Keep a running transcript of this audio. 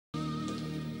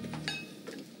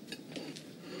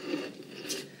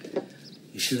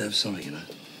should have something, you know.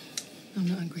 I'm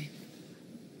not hungry.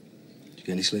 Did you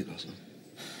get any sleep last night?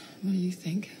 What do you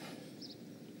think?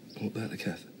 What about the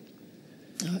cafe?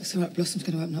 Oh, it's all right. Blossom's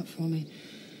going to open up for me.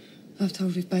 I've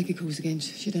told her if Baker calls again,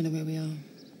 she don't know where we are.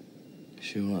 Is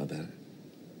she all right about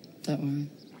it? Don't worry.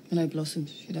 I know Blossom.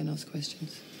 She don't ask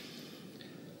questions.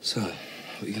 So, what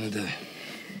are you going to do?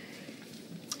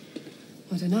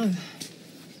 I don't know.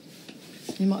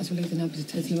 You might as well leave the number to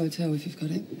Ted's new hotel if you've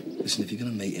got it. Listen, if you're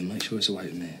going to meet him, make sure it's away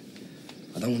from there.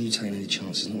 I don't want you taking any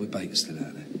chances, not with Baker still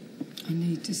out there. I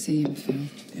need to see him, Phil.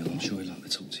 Yeah, I'm sure he'd like to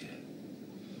talk to you.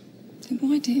 Then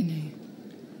why didn't he?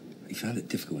 He found it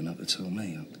difficult enough to tell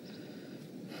me.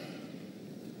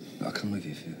 I'll come with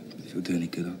you if it'll do any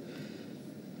good. I'll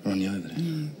run you over there.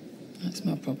 No, that's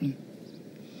my problem.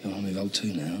 Well, I'm involved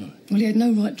too now, aren't I? Well, he had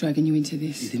no right dragging you into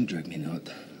this. He didn't drag me in.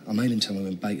 I made him tell me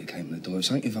when Baker came to the door. If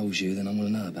something involves you, then I want to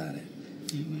know about it.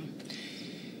 Yeah, well,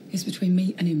 it's between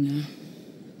me and him now.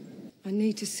 I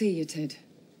need to see you, Ted.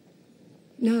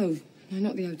 No,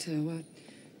 not the hotel.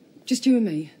 Just you and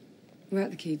me. Without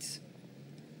the kids.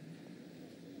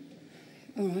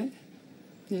 All right.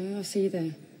 Yeah, I'll see you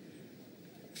there.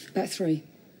 About 3.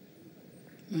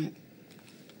 Right.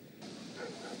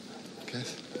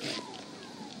 Kath?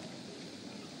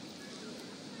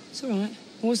 It's all right.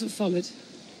 I wasn't followed.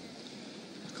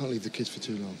 I can't leave the kids for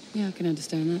too long. Yeah, I can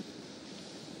understand that.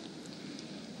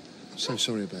 I'm so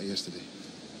sorry about yesterday.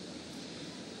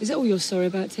 Is that all you're sorry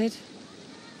about, Ted?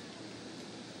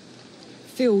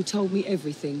 Phil told me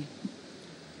everything.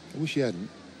 I wish you hadn't.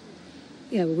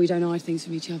 Yeah, well, we don't hide things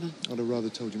from each other. I'd have rather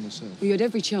told you myself. Well, you had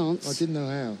every chance. I didn't know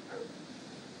how.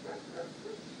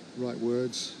 Right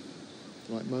words,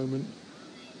 right moment.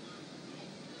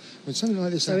 When something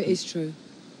like this So happens... it is true.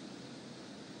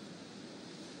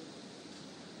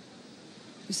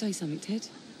 You say something, Ted.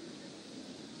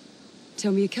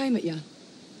 Tell me you came at you.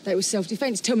 That it was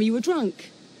self-defence. Tell me you were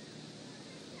drunk.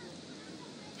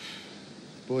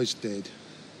 The boy's dead.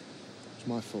 It's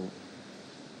my fault.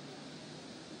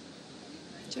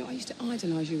 Do you know, I used to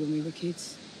idolise you when we were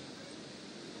kids.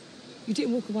 You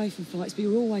didn't walk away from fights, but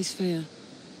you were always fair.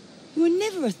 You were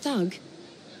never a thug.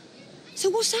 So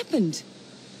what's happened?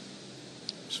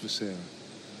 It's for Sarah.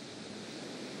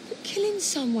 But killing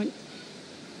someone...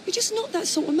 You're just not that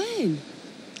sort of man.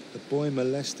 The boy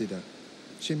molested her.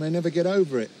 She may never get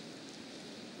over it.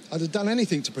 I'd have done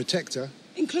anything to protect her.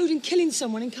 Including killing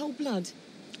someone in cold blood.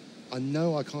 I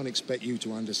know I can't expect you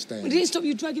to understand. Well, it didn't stop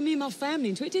you dragging me and my family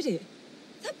into it, did it?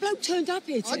 That bloke turned up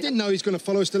here, Ted. I didn't know he was going to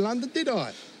follow us to London, did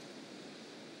I?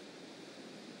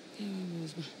 There I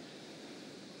was. I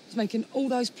was making all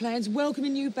those plans,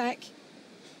 welcoming you back.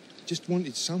 Just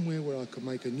wanted somewhere where I could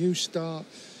make a new start,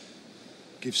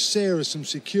 give Sarah some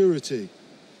security.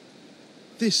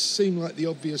 This seemed like the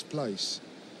obvious place.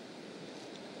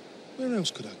 Where else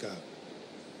could I go?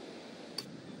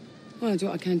 Well, I'll do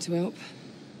what I can to help.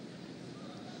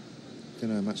 Don't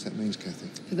know how much that means, Kathy.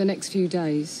 For the next few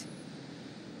days.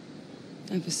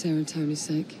 And for Sarah and Tony's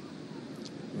sake.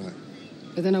 Right.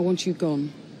 But then I want you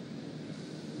gone.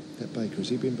 That Baker, has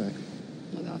he been back?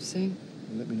 Not that I've seen.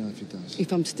 Well, let me know if he does.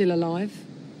 If I'm still alive.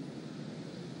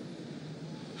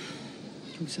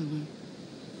 Of course I will.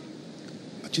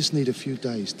 I just need a few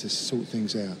days to sort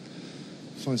things out.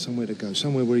 Find somewhere to go,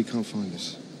 somewhere where he can't find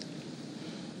us.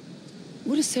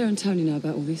 What does Sarah and Tony know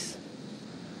about all this?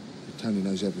 Tony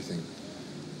knows everything.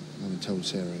 I haven't told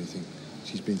Sarah anything.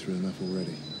 She's been through enough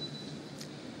already.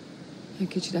 No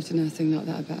kid should have to know a thing like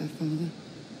that about her father.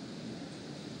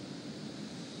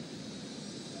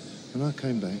 When I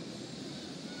came back,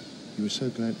 you were so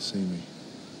glad to see me.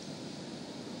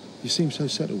 You seemed so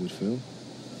settled with Phil. You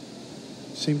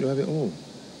seemed to have it all.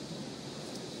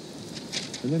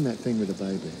 And then that thing with the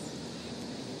baby.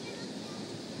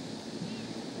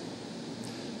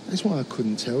 That's why I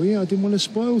couldn't tell you. I didn't want to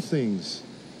spoil things.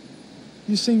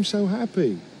 You seemed so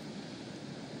happy.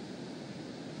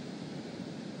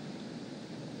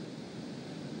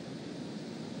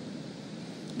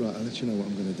 Right, I'll let you know what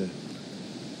I'm going to do.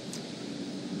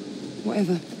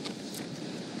 Whatever.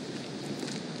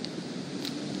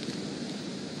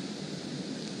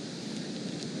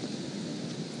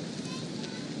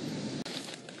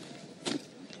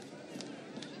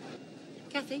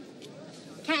 Kathy?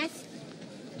 Kath?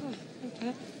 Oh,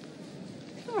 okay.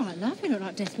 All right, love. You look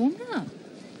like death warmed up.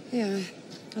 Yeah,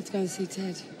 I have to go and see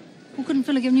Ted. Well, couldn't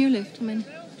Phil have given you a lift? I mean,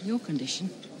 your condition.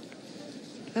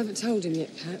 I haven't told him yet,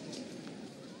 Pat.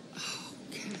 Oh,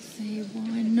 Kathy,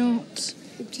 why not?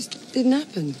 It just didn't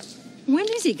happen. When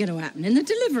is it going to happen? In the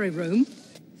delivery room?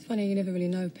 It's funny, you never really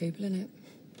know people, innit?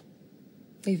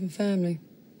 Even family.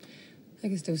 They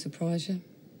can still surprise you.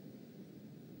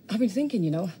 I've been thinking,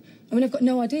 you know. I mean, I've got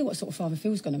no idea what sort of father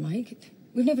Phil's going to make.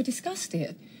 We've never discussed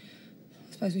it.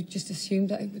 I suppose we just assumed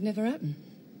that it would never happen.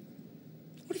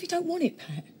 What if you don't want it,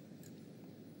 Pat?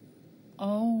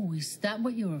 Oh, is that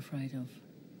what you're afraid of?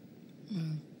 Well,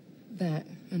 that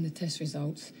and the test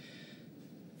results.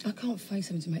 I can't face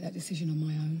having to make that decision on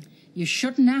my own. You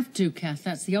shouldn't have to, Kath.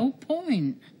 That's the whole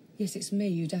point. Yes, it's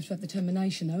me who'd have to have the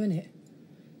determination, though, isn't it?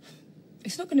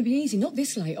 It's not going to be easy, not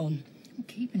this late on. Well,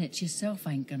 keeping it to yourself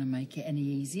ain't going to make it any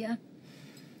easier.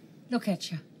 Look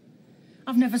at you.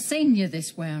 I've never seen you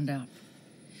this wound up.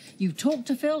 You talk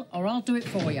to Phil, or I'll do it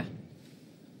for you.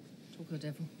 Talk to the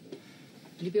devil.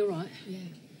 Will you be all right? Yeah.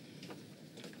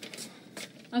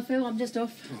 Oh, Phil, I'm just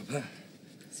off. Right, Pat.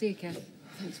 See you, Kath.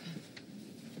 Thanks, Pat.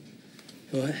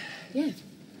 You all right? Yeah.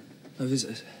 No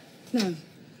visitors? No.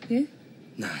 You?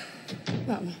 No. Right,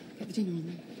 well, get the dinner on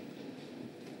then.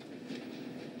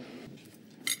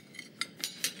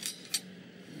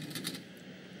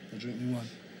 I'll drink me one.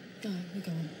 No, you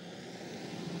go on.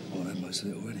 Oh, I had most of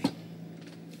it already.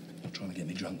 Not trying to get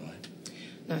me drunk, are they?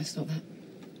 No, it's not that.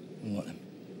 Well, what then?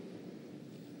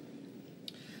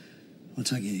 I'll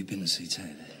take it you've been to see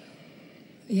Ted.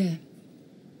 Yeah.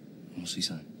 What's he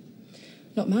say?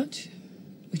 Not much,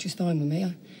 which was fine with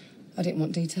me. I didn't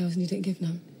want details and he didn't give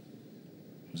none.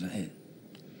 Was that it?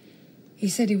 He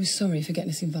said he was sorry for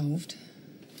getting us involved.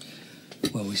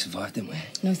 Well, we survived, didn't we?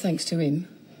 No thanks to him.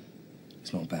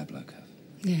 He's not a bad bloke, Kath.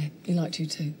 Yeah, he liked you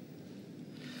too.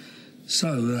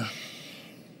 So,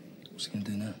 what's he going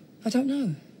to do now? I don't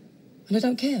know. And I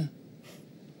don't care.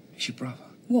 He's your brother.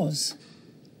 Was.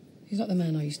 He's not the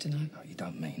man I used to know. No, you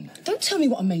don't mean that. Don't tell me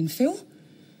what I mean, Phil.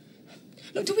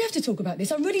 Look, do we have to talk about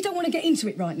this? I really don't want to get into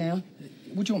it right now.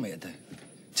 What do you want me to do?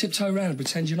 Tiptoe around and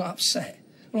pretend you're not upset?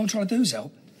 All I'm trying to do is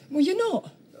help. Well, you're not.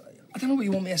 I don't know what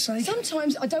you want me to say.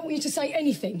 Sometimes I don't want you to say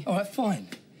anything. All right, fine.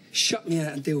 Shut me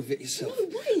out and deal with it yourself. No,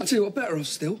 wait. I'll tell you what, better off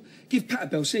still. Give Pat a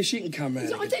bell, see if she can come round.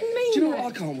 No, I again. didn't mean Do you know that.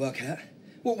 what I can't work out?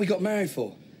 What we got married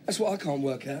for. That's what I can't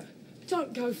work out.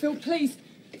 Don't go, Phil, please.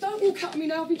 Don't walk up to me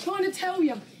now. I'll be trying to tell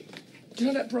you. Do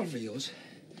you know that brother of yours?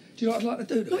 Do you know what I'd like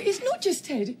to do to No, him? it's not just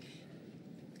Ted.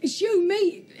 It's you,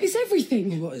 me. It's everything.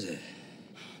 Well, what is it?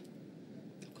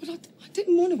 God, I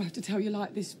didn't want to have to tell you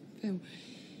like this, Phil.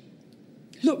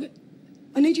 Look,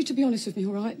 I need you to be honest with me,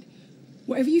 all right?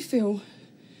 Whatever you feel,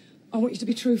 I want you to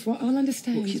be truthful. I'll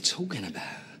understand. What are you talking about?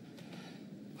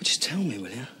 Well, just tell me, will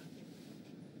you?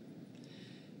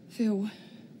 Phil,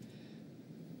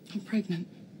 I'm pregnant.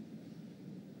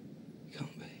 You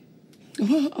can't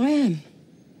be. Well, I am, You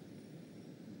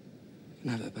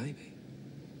can have a baby.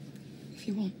 if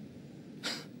you want.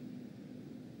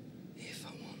 If I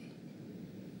want.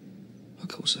 Of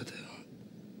course I do.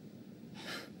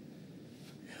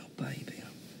 Oh, baby.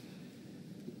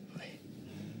 Hey,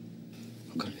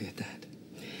 I'm gonna be a dad.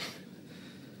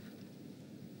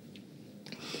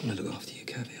 I'm gonna look after you,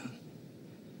 Caviar.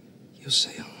 You'll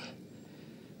see,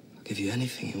 I'll give you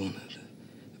anything you want.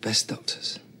 The best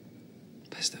doctors.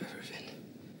 Best of everything.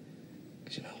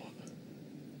 Because you know what?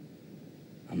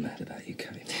 I'm mad about you,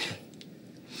 Caviar.